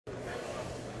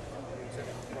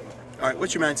All right,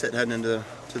 what's your mindset heading into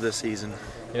this season?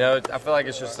 You know, I feel like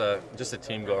it's just a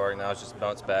team goal right now. It's just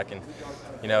bounce back, and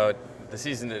you know, the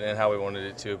season didn't end how we wanted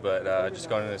it to, but just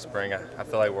going into the spring, I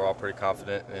feel like we're all pretty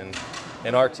confident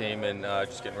in our team and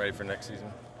just getting ready for next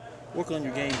season. Work on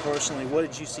your game personally. What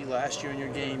did you see last year in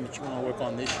your game that you want to work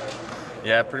on this year?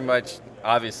 Yeah, pretty much.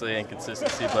 Obviously,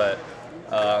 inconsistency, but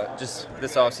just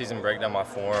this offseason breakdown my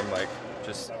form,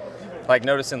 just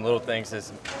noticing little things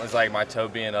is like my toe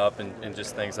being up and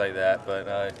just things like that.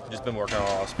 But just been working on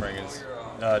all spring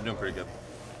and doing pretty good.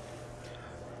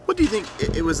 What do you think?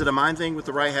 Was it a mind thing with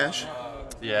the right hash?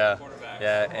 Yeah,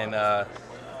 and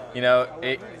you know,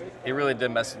 it really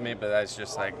did mess with me, but that's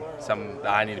just like something that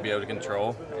I need to be able to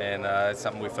control, and it's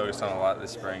something we focused on a lot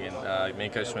this spring. And me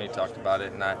and Coach Sweeney talked about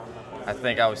it, and I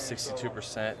think I was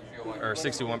 62% or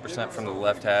 61% from the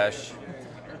left hash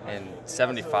and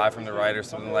 75 from the right or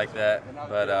something like that.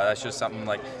 But that's just something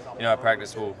like, you know, at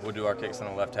practice we'll do our kicks on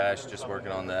the left hash, just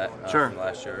working on that from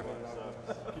last year.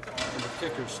 From a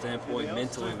kicker's standpoint,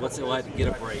 mentally, what's it like to get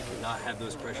a break and not have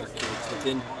those pressure kicks? But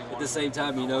then at the same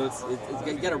time, you know,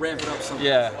 you got to ramp it up sometime.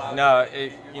 Yeah, no,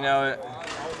 you know,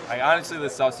 honestly,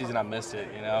 this offseason I missed it.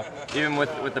 You know, even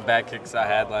with the bad kicks I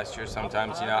had last year,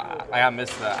 sometimes you know I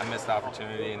missed the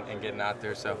opportunity and getting out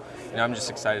there. So you know, I'm just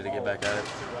excited to get back at it.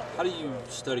 How do you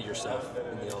study yourself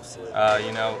in the offseason?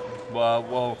 You know,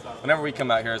 well, whenever we come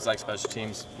out here, it's like special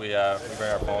teams. We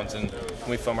bring our phones and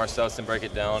we film ourselves and break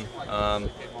it down.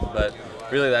 But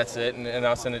really, that's it. And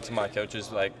I'll send it to my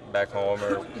coaches, like back home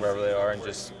or wherever they are, and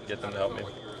just get them to help me.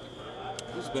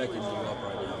 Who's backing you up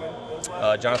right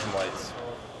now? Jonathan White's.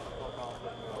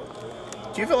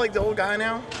 Do you feel like the old guy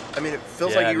now? I mean, it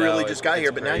feels like you really just got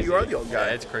here, but now you are the old guy.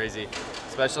 Yeah, it's crazy.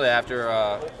 Especially after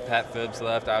Pat Phibbs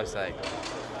left, I was like,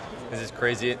 this is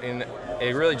crazy. And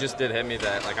it really just did hit me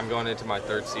that, like, I'm going into my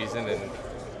third season and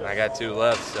I got 2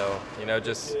 left. So, you know,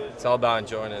 just it's all about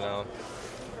enjoying it now.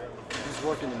 Who's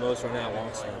working the most right now at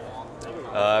long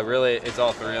snap? Really, it's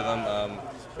all 3 of them.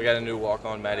 We got a new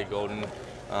walk-on, Maddie Golden,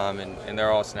 and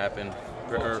they're all snapping.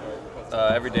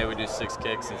 Every day we do 6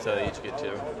 kicks until they each get 2.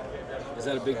 Is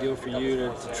that a big deal for you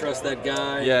to trust that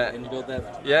guy? Yeah. And you build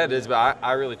that? Yeah, it is, but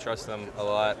I really trust them a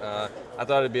lot. I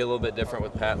thought it'd be a little bit different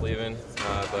with Pat leaving,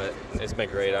 but it's been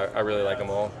great. I really like them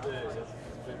all.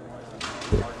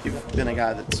 You've been a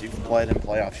guy you've played in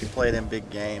playoffs. You've played in big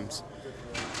games.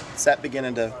 Is that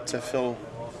beginning to feel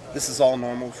this is all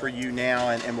normal for you now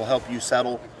and will help you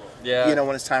settle? Yeah. You know,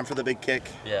 when it's time for the big kick.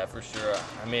 Yeah, for sure.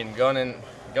 I mean, going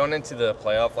into the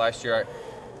playoff last year,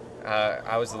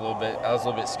 I was a little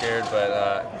bit scared,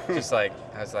 but just like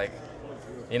I was like,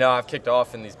 you know, I've kicked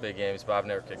off in these big games, but I've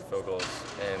never kicked field goals,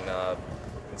 and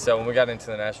so when we got into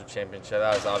the national championship,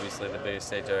 that was obviously the biggest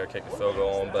stage I ever kicked a field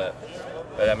goal on. But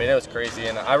I mean, it was crazy,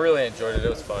 and I really enjoyed it. It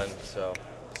was fun. So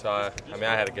I mean,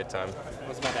 I had a good time. I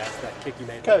was about to ask, that kick you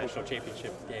made in the national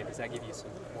championship game, does that give you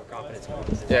some more confidence in your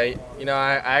position? Yeah, you know,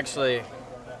 I actually.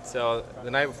 So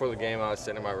the night before the game, I was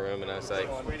sitting in my room and I was like,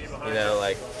 you know,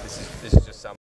 like this is